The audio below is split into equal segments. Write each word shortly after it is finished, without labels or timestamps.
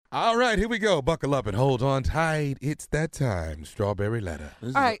All right, here we go. Buckle up and hold on tight. It's that time. Strawberry letter.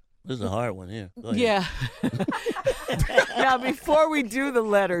 All right. This is a hard one here. Go ahead. Yeah. Now, before we do the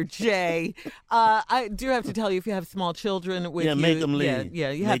letter, Jay, I do have to tell you, if you have small children with you, make them leave.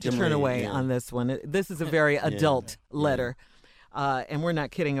 Yeah, you have Make to them turn leave, away yeah. on this one. This is a very adult letter, and we're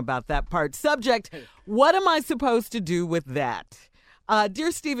not kidding about that part. Subject, what am I supposed to do with that?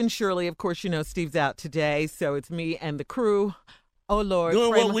 Dear Steve and Shirley, of course, you know Steve's out today, so it's me and the crew. Oh, Lord.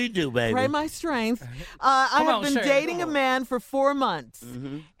 Doing what we do, baby. Pray my strength. I have been dating a man for 4 months.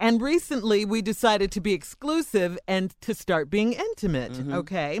 Mm-hmm. And recently we decided to be exclusive and to start being intimate. Mm-hmm.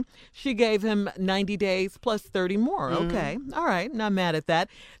 Okay. She gave him 90 days plus 30 more. Mm-hmm. Okay. All right. Not mad at that.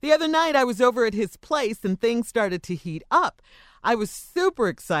 The other night I was over at his place and things started to heat up. I was super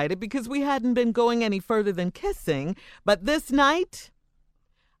excited because we hadn't been going any further than kissing. But this night,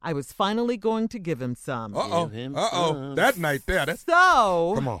 I was finally going to give him some. Give him some. That night there.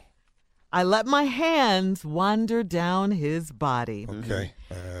 So, Come on. I let my hands wander down his body. Okay.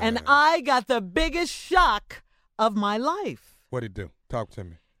 And I got the biggest shock of my life. What'd he do? Talk to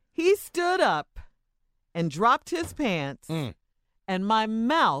me. He stood up and dropped his pants, and my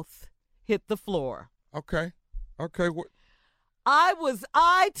mouth hit the floor. Okay. Okay. I was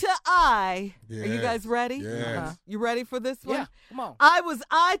eye to eye. Are you Yes. guys ready? Yes. You ready for this one? Yeah, come on. I was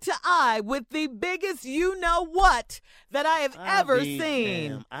eye to eye with the biggest you-know-what that I have ever I'll be seen.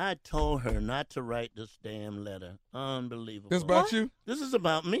 damned. I told her not to write this damn letter. Unbelievable. This about you? This is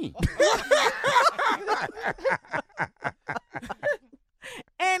about me.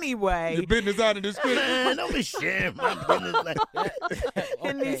 Anyway, Your business out in the street. Man, don't be sharing my business like that.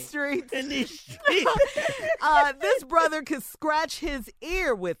 in these streets. In these streets. This brother could scratch his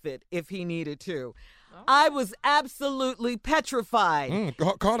ear with it if he needed to. I was absolutely petrified.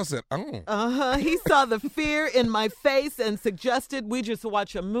 Carter said, He saw the fear in my face and suggested we just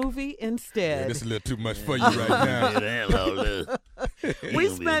watch a movie Yeah, instead. this is a little too much for you right now. We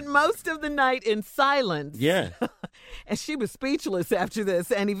spent most of the night in silence. Yeah. And she was speechless after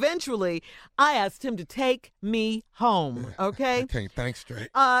this. And eventually, I asked him to take me home. Okay? I can't think straight.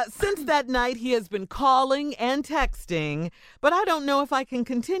 Since that night, he has been calling and texting, but I don't know if I can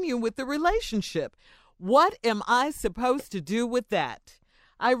continue with the relationship. What am I supposed to do with that?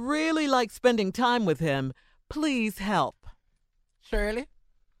 I really like spending time with him. Please help. Shirley.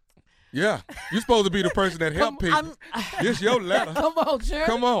 Yeah. You're supposed to be the person that help people. This your letter. Come on, Shirley.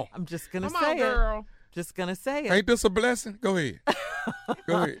 Come on. I'm just going to Come say on, girl. it. Just going to say it. Ain't this a blessing? Go ahead.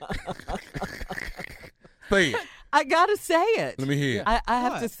 Go ahead. Say it. I got to say it. Let me hear it. I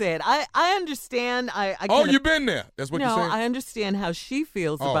have to say it. I understand. I Oh, can- you been there. That's what no, you're saying? I understand how she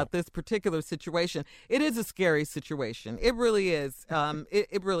feels Oh. about this particular situation. It is a scary situation. It really is.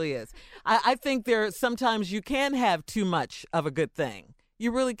 It really is. I think sometimes you can have too much of a good thing.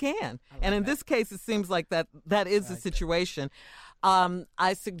 You really can. And in this case, it seems like that is the situation.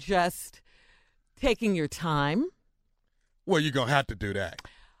 I suggest taking your time, Well, you're going to have to do that.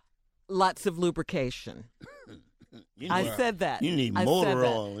 lots of lubrication. I said that. You need I motor said that.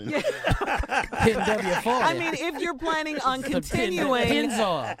 oil. Hitting W40. I mean, if you're planning on continuing Pins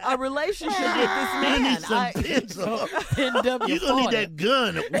on. a relationship with this You man, need some pins on. Pin W40. You're going to need that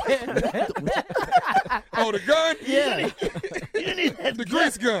gun. Oh, the gun? Yeah. You need that The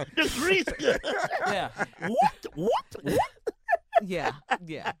grease gun. The grease gun. Yeah. What? yeah.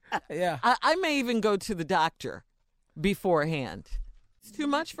 Yeah. I may even go to the doctor beforehand. It's too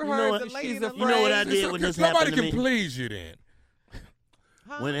much for You her. know what? She's You afraid. know what I did when this happened Nobody to can me? please you then.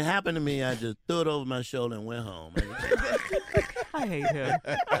 When it happened to me, I just threw it over my shoulder and went home. I hate him.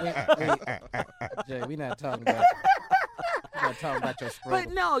 Jay, we're not talking about your struggle.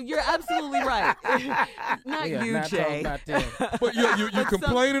 But no, you're absolutely right. Not We are you, not Jay. talking about that. But you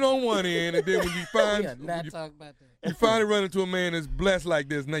complaining on one end, and then when you We are find not talking about that. you finally run into a man that's blessed like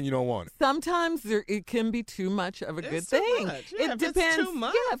this, and then you don't want it. Sometimes it can be too much of a good It's too thing. much. Yeah, it if it's depends. too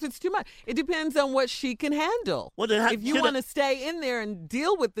much. Yeah, if it's too much, it depends on what she can handle. Well, then if you want to stay in there and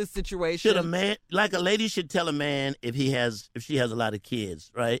deal with this situation, should a man, like a lady should tell a man if she has a lot of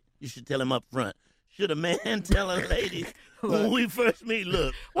kids, right? You should tell him up front. Should a man tell a lady when we first meet,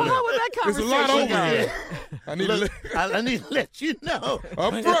 look, well, how would that There's a conversation lot over go? here. I need to look, I need to let you know.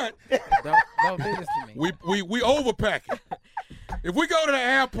 up front. Don't do this to me. We overpacking. If we go to the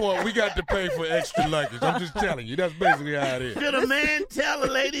airport, we got to pay for extra luggage. I'm just telling you. That's basically how it is. Should a man tell a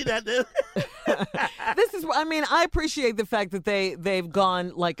lady that? This is. I mean, I appreciate the fact that they've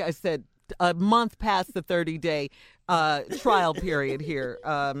gone, like I said, a month past the 30-day trial period here.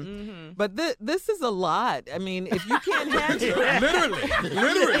 But this is a lot. I mean, if you can't handle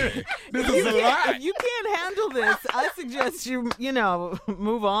Literally. This is a lot. if you can't handle this, I suggest you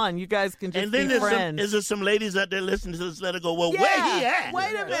move on. You guys can just And then be friends. is there some ladies out there listening to this? Let her go. Well, Yeah. where he at?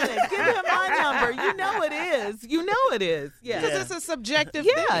 Wait a minute. Give him my number. You know it is. You know it is. Yeah. Because it's a subjective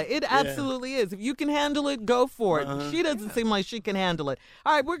Yeah, thing. it absolutely is. If you can handle it, go for it. She doesn't seem like she can handle it.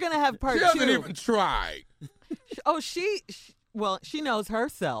 All right, we're going to have part She two. hasn't even tried. Oh, she knows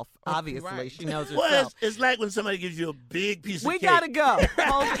herself, obviously. right. She knows Well, herself. it's like when somebody gives you a big piece of We cake. gotta go.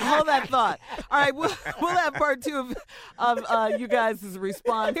 Hold that thought. All right, we'll have part two of you guys'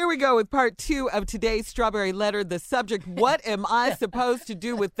 response. Here we go with part two of today's Strawberry Letter. The subject: what am I supposed to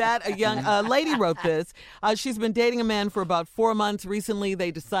do with that? A young lady wrote this. She's been dating a man for about 4 months. Recently,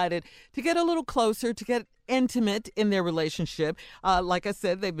 they decided to get a little closer, to get intimate in their relationship. Like I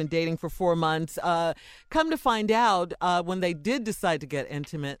said, they've been dating for 4 months. Come to find out, when they did decide to get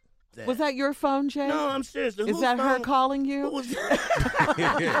intimate, was that your phone, Jay? No, I'm serious. Is that her calling Who you? was that?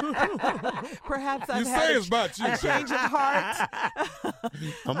 Perhaps I've You had say it's about you, a change of heart.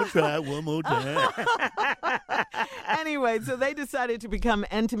 I'm going to try it one more time. Anyway, so they decided to become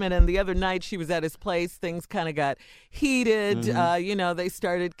intimate, and the other night she was at his place. Things kind of got heated. They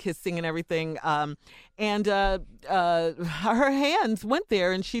started kissing and everything. And her hands went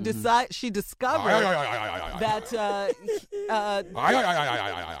there, and she discovered that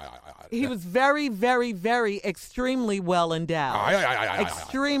he was very, very, very extremely well endowed.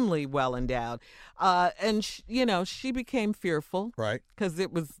 Extremely well endowed. And she became fearful. Right. Because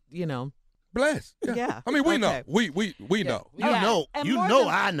it was, Bless. yeah. I mean, we Okay. know. We know. You know. And You more know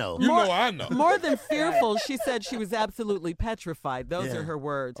than- I know. You know I know. More than fearful, she said she was absolutely petrified. Those Yeah. are her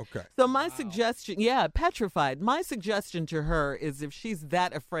words. Okay. So my suggestion, petrified. My suggestion to her is, if she's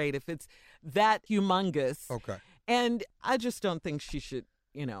that afraid, if it's that humongous, Okay. and I just don't think she should,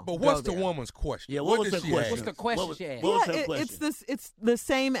 But go what's the there. woman's question? Yeah, what was did her she question? ask? What's the question What was- she asked? what was Yeah, her question? it's the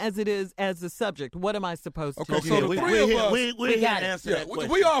same as it is as the subject. What am I supposed to Okay, do? so the we, three we're of here, us- we're We here to got it. answer Yeah, that we,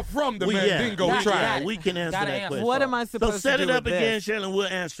 question. we are from the Mandingo Got it. tribe. We can answer Gotta that answer. question. What am I So supposed set to it do up with again, this? Shirley, and we'll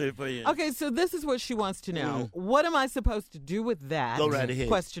answer it for you. Okay, so this is what she wants to know. What am I supposed to do with that? Go right ahead.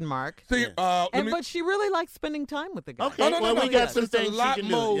 Question mark. See, let me, But she really likes spending time with the guy. Okay, well, we got some There's things a lot she can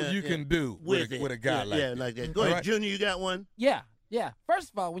do. more Yeah, you yeah. can do with a guy like yeah, that. like that. Go All ahead, right. Junior, you got one? Yeah.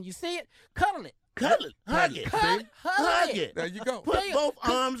 First of all, when you see it, cuddle it. Cuddle it. Hug it. Hug it. There you go. Put both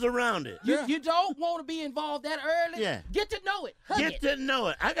arms around it. You don't want to be involved that early. Yeah. Get to know it. Hug Get it. to know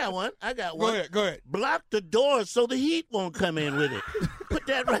it. I got one. Go ahead. Block the door so the heat won't come in with it. Put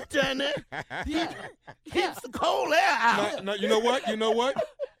that right down there. Yeah. Keeps the cold air out. Now, you know what?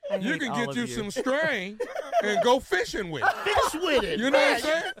 You hate can all get of you you. some string and go fishing with it. Fish with it. You know what I'm Right.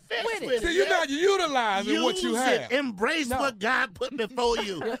 saying? Fish With it. with See, it. you're not utilizing what you Use have. it. Embrace what God put before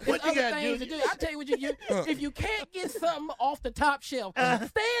you. There's What you other got, things to Junior? do. I tell you what you if you can't get something off the top shelf, stand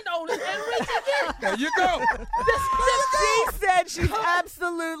on it and reach and get it. There you go. She said she's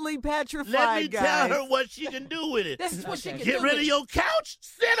absolutely petrified, Let me guys. tell her what she can do with it. This is what she can Get do. rid of your couch.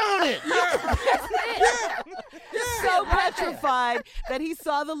 Sit on it. So petrified that he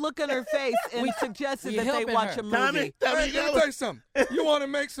saw the look on her face and suggested we that they helping watch her. a movie. Tommy, Hey, let me go. tell you something. You want to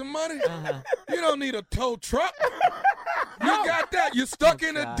make some money? You don't need a tow truck. You got that. You're stuck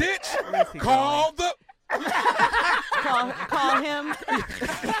in a God. ditch. Where's he Call the. Call him.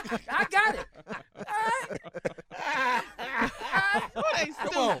 I got it.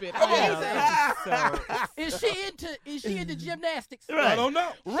 Come on. Is she into gymnastics? I don't know.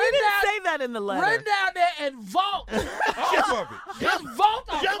 She didn't say that in the letter. Run down there and vault. Off of it. Just vault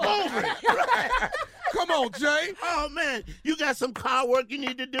off Jump of over it. it. Come on, Jay. Oh, man. You got some car work you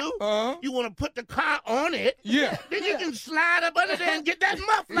need to do? Uh-huh. You want to put the car on it? Yeah. Then you can slide up under there and get that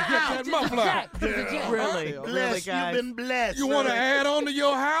muffler Get out. that muffler out. Jack, just a jack. Really? Bless, Really, you've guys? been blessed. You want to son. add on to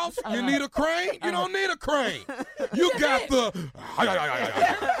your house? You need a crane? You don't need a crane. You got the.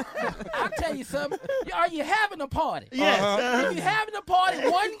 I'll tell you something. Are you having a party? Yes. Uh-huh. If you're having a party,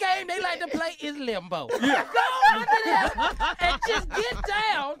 one game they like to play is limbo. Yeah. Go under there and just get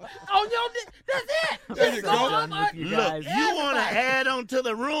down on your. That's it. There Just you go go. up Done with you under- Look, guys. you want to Everybody. add on to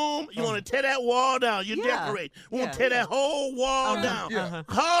the room. You want to tear that wall down. You Yeah. decorate. You want Yeah. to tear that whole wall down. Yeah.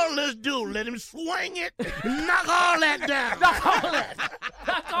 Call this dude. Let him swing it. Knock all that down.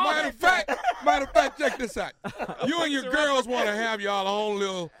 Matter of fact, check this out. You and your girls want to have y'all own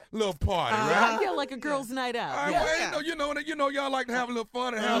little party, right? Yeah, like a girl's night out. All right, well, you know, y'all like to have a little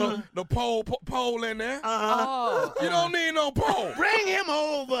fun and have the pole in there. Oh. You don't need no pole. Bring him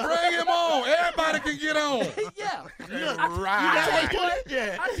over. Bring him on. Everybody can get on. Yeah. Look, Right. you got what?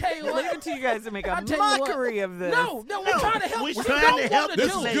 Yeah. I tell you Leave what. it to you guys to make a I tell you what. mockery of this. No, we're trying to help. We're She trying don't to help wanna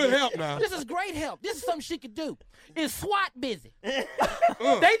This do is it. good help now. This is great help. This is something she could do. Is SWAT busy? They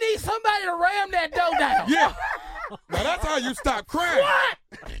need somebody to ram that door down. Yeah. Now that's how you stop crime.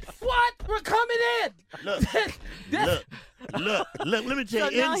 SWAT, we're coming in. Look, let me tell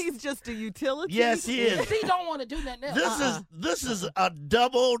So you. now he's just a utility? Yes, he is. She don't want to do nothing else. This is a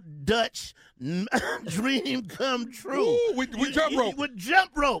double Dutch dream come true. Ooh, we jump rope. With jump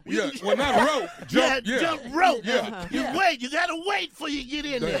rope. Yeah, well, not rope. Jump, yeah. Jump rope. Yeah. You wait. You gotta wait before you get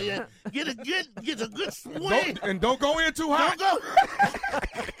in there. Yeah. Get a good swing. Don't go in too high. Don't go.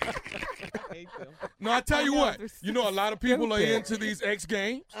 No, I tell you what. they're You know, a lot of people are stupid. into these X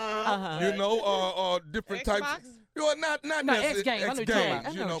Games. Uh-huh. You know, different types. You know, not No, necessarily X Games. I know X what you're talking Games. about. I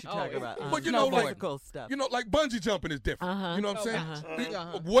You know know, what you're talking about. but you know, like physical stuff. you know, like bungee jumping is different. Uh-huh. You know what I'm saying?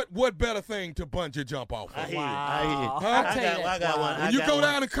 Uh-huh. What better thing to bungee jump off I of? hear you. Wow. Huh? I hear you. I got one. When you go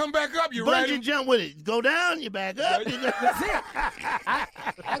down and come back up, you Bungee ready? jump with it. Go down, you back up. I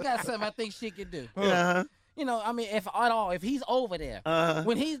got something I think she could do. Uh-huh. You know, I mean, if he's over there,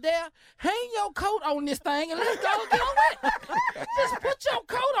 when he's there, hang your coat on this thing and let's go get on with it. Just put your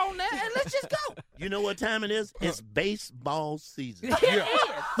coat on there and let's just go. You know what time it is? It's baseball season. Yeah.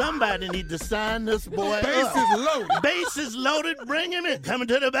 Somebody need to sign this boy Base up. is loaded. Base is loaded. Bring him in. Coming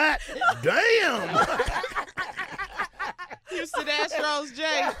to the bat. Damn. Houston Astros,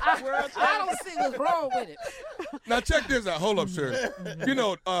 Jay. I don't see what's wrong with it. Now check this out. Hold up, sir. You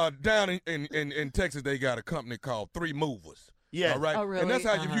know, down in Texas, they got a company called Three Movers. Yeah. All right. Oh, really? And that's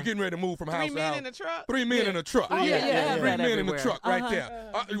how Uh-huh. you're getting ready to move from house 3 to house. men in a truck. 3 men in a truck. Oh, yeah, yeah. Three That men in a everywhere. truck right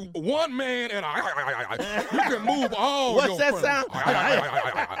Uh-huh. there. One man and you can move all What's your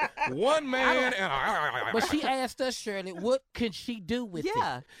that furniture. One man and But she asked us, Shirley, what can she do with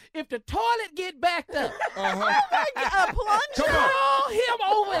Yeah. it? If the toilet get backed up, A plunger. Come on. call him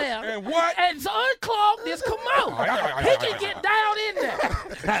over there And what? and unclog this commode. He can get down in there.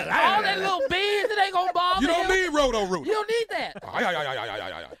 All that little beans that ain't gonna bother You don't him. need Roto-Rooter. You don't need that.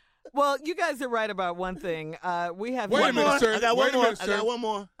 Well, you guys are right about one thing. We have Wait a One minute, more. sir. I got Wait one a more. minute, I sir. got one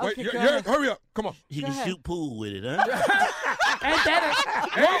more. Wait, Okay, go ahead. hurry up. Come on. He Go can ahead. shoot pool with it, huh? Ain't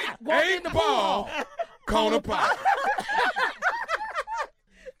that walk in the pool ball, hall. corner pop.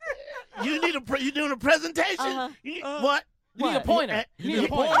 You doing a presentation? Uh-huh. What? You need a What? pointer. You need a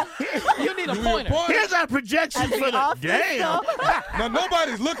pointer. You need a pointer. Here's our projection for the office, damn. Now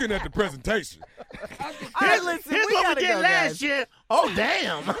nobody's looking at the presentation. All right, listen, Here's we what gotta we did go, last guys. year. Oh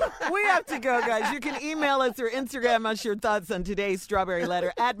damn. We have to go, guys. You can email us or Instagram us your thoughts on today's Strawberry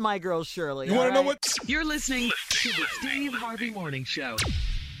Letter at My Girl Shirley. You want to know what? You're listening to the Steve Harvey Morning Show.